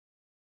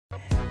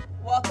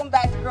Welcome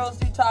back to Girls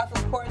Do Talk.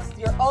 Of course,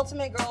 your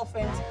ultimate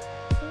girlfriends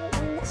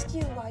who missed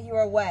you while you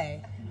were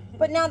away.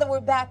 But now that we're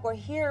back, we're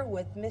here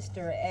with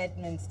Mr.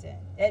 Edmondson.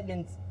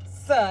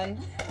 Edmondson.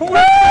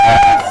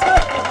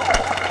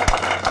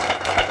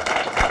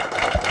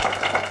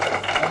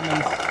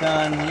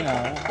 Edmondson, you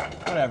know,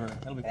 whatever.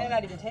 It'll be fun. They're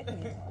not even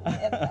taking it.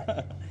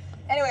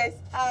 Anyways,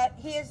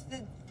 he is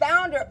the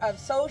founder of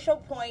Social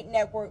Point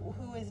Network,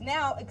 who is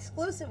now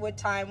exclusive with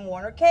Time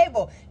Warner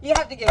Cable. You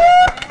have to give it.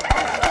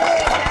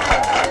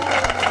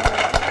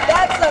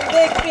 That's some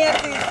big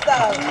fancy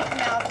stuff.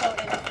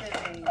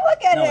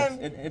 Look at him.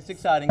 It's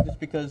exciting just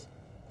because,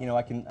 you know,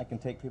 I can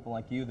take people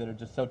like you that are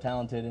just so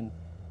talented and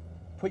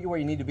put you where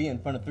you need to be in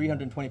front of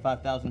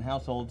 325,000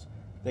 households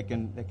that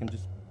can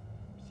just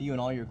see you in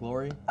all your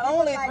glory.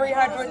 Only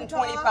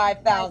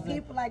 325,000.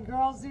 People like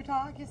Girls Do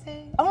Talk, you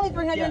say? Only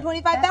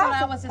 325,000.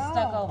 That's what I was just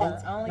stuck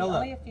over.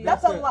 Only a few.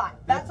 That's a lot.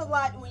 That's a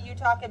lot when you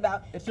talk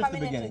about. It's just the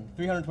beginning.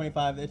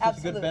 325. It's just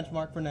a good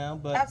benchmark for now,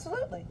 but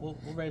absolutely, we'll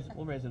raise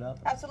it up.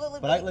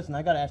 Absolutely. But listen,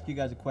 I got to ask you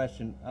guys a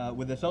question.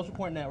 With the Social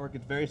Point Network,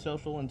 it's very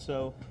social, and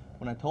so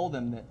when I told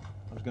them that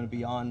I was going to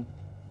be on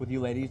with you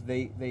ladies,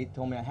 they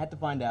told me I had to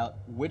find out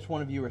which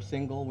one of you are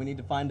single. We need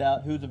to find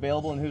out who's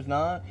available and who's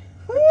not.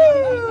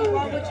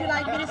 Well, would you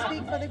like me to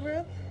speak for the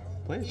group?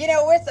 Please. You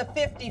know, it's a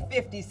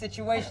 50-50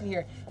 situation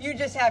here. You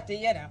just have to,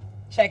 you know,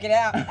 check it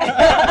out.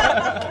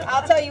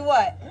 I'll tell you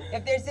what,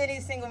 if there's any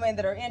single men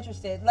that are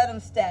interested, let them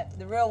step.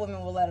 The real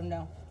women will let them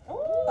know.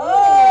 Oh,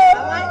 I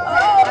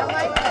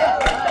like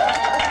that.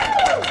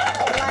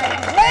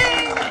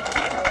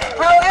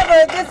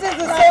 However, this is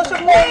a Social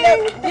Point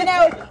Network. You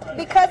know,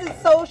 because it's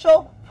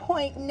Social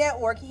Point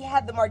Network, he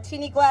had the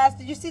martini glass.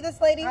 Did you see this,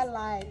 ladies? I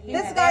like.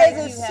 This guy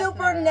is a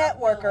super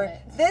networker.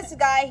 This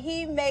guy,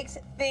 he makes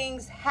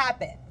things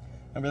happen.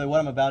 And really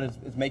what I'm about is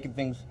making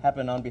things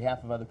happen on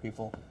behalf of other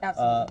people.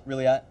 Absolutely.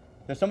 Really,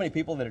 there's so many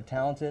people that are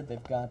talented.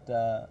 They've got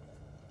a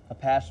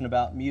passion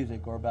about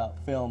music or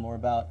about film or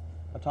about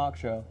a talk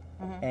show,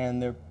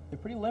 and they're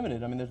pretty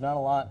limited. I mean, there's not a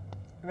lot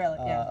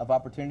of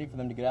opportunity for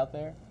them to get out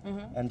there,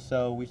 and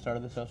so we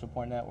started the Social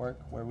Point Network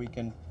where we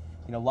can,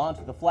 you know, launch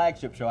the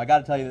flagship show. I got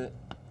to tell you that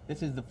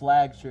this is the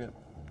flagship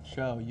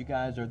show. You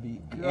guys are the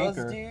anchor. Girls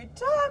Do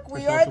Talk.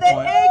 We are the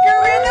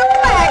anchor in the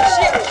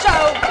flagship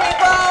show,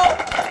 people.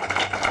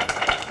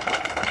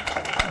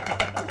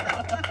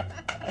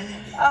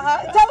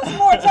 Tell us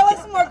more. Tell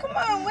us more. Come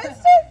on,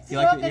 Winston. You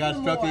got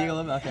to stroke the eagle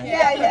a little bit? Okay.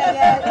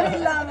 Yeah.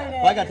 We love it.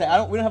 Well, I got to say,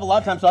 we don't have a lot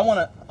of time, so I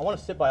want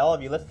to sit by all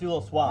of you. Let's do a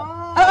little swap.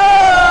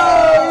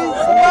 Oh,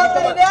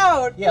 swapping it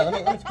out. Yeah,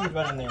 let me squeeze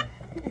right in there.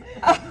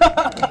 How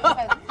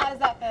does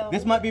that feel?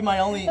 This might be my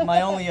only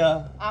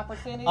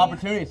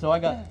opportunity. So I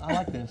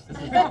like this. This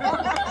is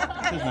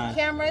nice.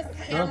 Cameras.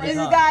 This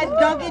guy's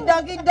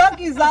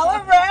dunkies all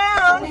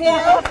around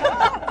here.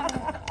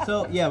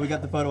 So yeah, we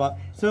got the photo up.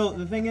 So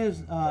the thing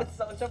is, you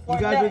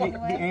guys are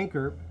the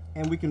anchor,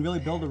 and we can really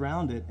build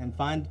around it and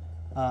find,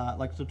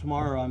 so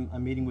tomorrow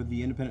I'm meeting with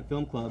the Independent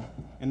Film Club,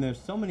 and there's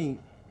so many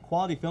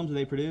quality films that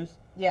they produce.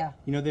 Yeah.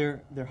 You know,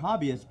 they're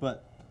hobbyists,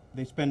 but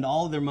they spend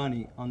all of their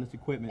money on this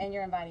equipment. And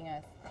you're inviting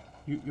us.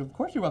 Of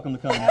course you're welcome to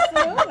come.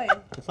 Absolutely.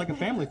 It's like a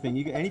family thing.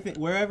 You anything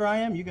wherever I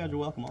am, you guys are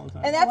welcome all the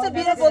time. And that's a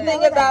beautiful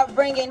thing about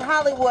bringing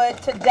Hollywood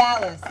to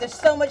Dallas. There's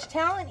so much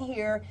talent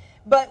here,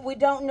 but we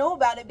don't know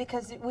about it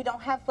because we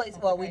don't have places.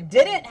 Well, we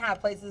didn't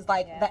have places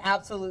like the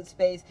Absolute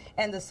Space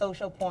and the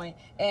Social Point,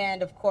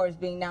 and of course,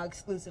 being now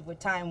exclusive with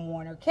Time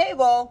Warner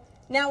Cable.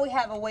 Now we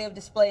have a way of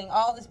displaying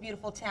all this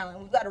beautiful talent.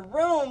 We've got a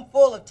room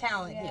full of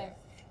talent here.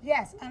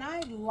 Yes, and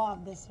I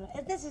love this one.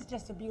 This is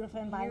just a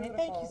beautiful environment.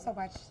 Thank you so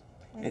much.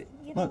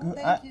 Look,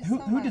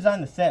 who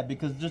designed the set?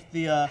 Because just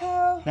the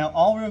now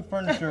all room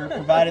furniture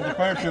provided the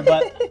furniture,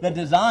 but the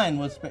design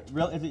was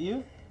real. Is it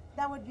you?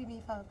 That would be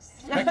me, folks.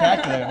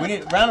 Spectacular. We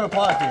need a round of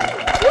applause here.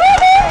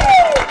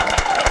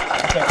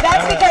 Okay,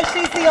 that's because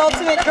she's the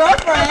ultimate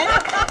girlfriend.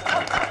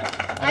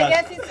 I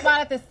guess he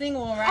spotted the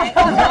single one, right?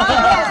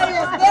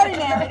 Yes, very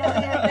married over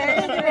here.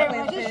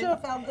 This sure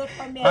felt good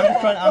for me.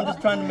 I'm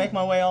just trying to make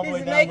my way all the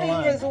way down the line. He's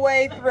making his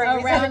way through.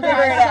 Around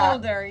our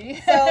shoulder.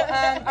 So,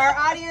 our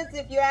audience,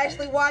 if you're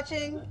actually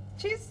watching,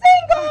 she's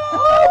single.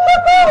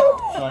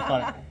 So I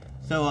thought.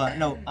 So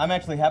no, I'm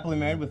actually happily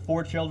married with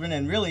 4 children,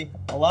 and really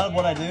a lot of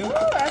what I do.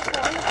 Ooh, that's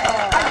wonderful.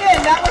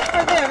 Again, that was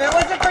for them. It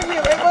wasn't for you.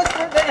 It was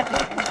for them.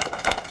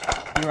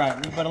 You're right,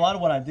 but a lot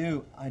of what I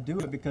do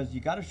it because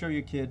you got to show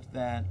your kids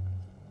that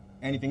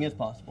anything is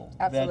possible.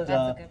 Absolutely. That,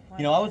 That's a good point.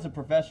 you know, I was a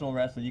professional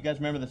wrestler. You guys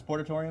remember the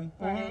Sportatorium?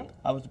 Mm-hmm.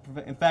 I was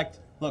in fact,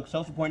 look,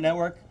 Social Point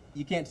Network,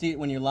 you can't see it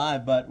when you're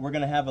live, but we're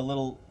going to have a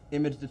little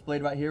image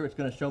displayed right here. It's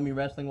going to show me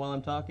wrestling while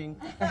I'm talking.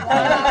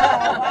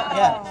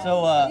 Yeah,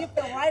 so you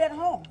feel right at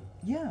home.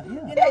 Yeah. You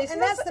know, and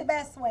that's the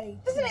best way.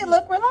 Doesn't it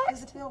look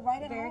relaxed? Is to feel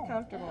right at home. Very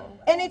comfortable.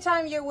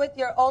 Anytime you're with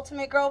your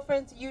ultimate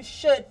girlfriends, you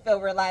should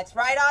feel relaxed,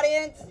 right,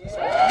 audience?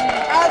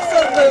 Yeah.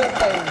 Absolutely.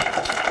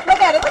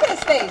 Look at it. Look at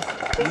his face.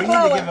 He's we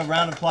glowing. need to give a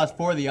round of applause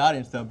for the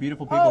audience, though.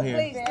 Beautiful people here.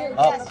 Please do.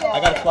 Oh, Yes, yes. I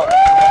got to spot.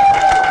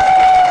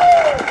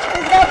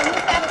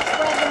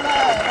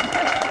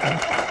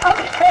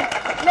 Okay.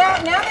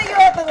 Now that you're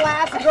at the last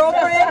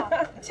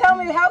girlfriend, tell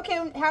me how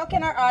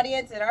can our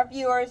audience and our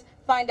viewers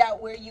find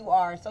out where you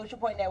are? Social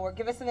Point Network.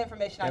 Give us some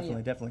information on you.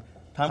 Definitely.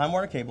 Time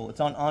Warner Cable. It's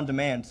on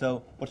demand.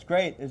 So what's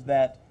great is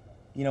that,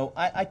 you know,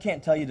 I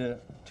can't tell you to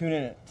tune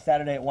in at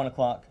Saturday at 1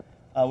 o'clock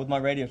with my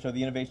radio show,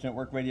 the Innovation at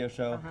Work radio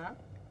show.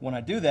 When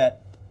I do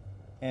that,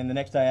 and the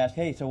next day I ask,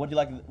 hey, so what do you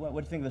like? What do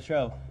you think of the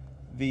show?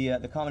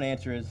 The common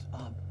answer is,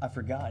 oh, I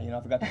forgot. You know,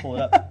 I forgot to pull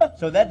it up.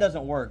 So that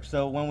doesn't work.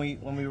 So when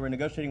we were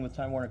negotiating with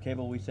Time Warner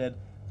Cable, we said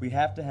we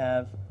have to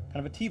have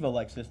kind of a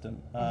TiVo-like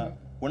system.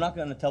 We're not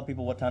going to tell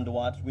people what time to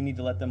watch. We need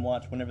to let them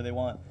watch whenever they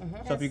want.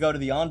 So if you go to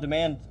the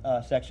on-demand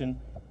section,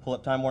 pull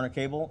up Time Warner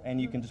Cable,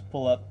 and you can just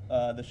pull up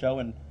the show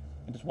and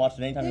just watch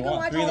it anytime you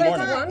want. 3 in the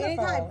morning.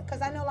 Anytime,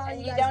 because I know a lot of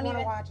you guys want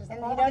to watch it. And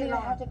you don't even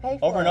have to pay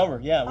for it. Over and over,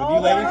 yeah. With you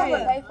ladies. You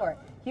don't pay for it.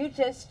 You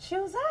just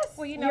choose us.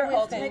 Well, you know, your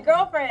ultimate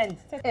girlfriend.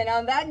 And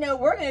on that note,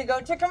 we're going to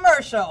go to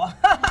commercial.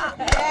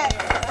 Yes.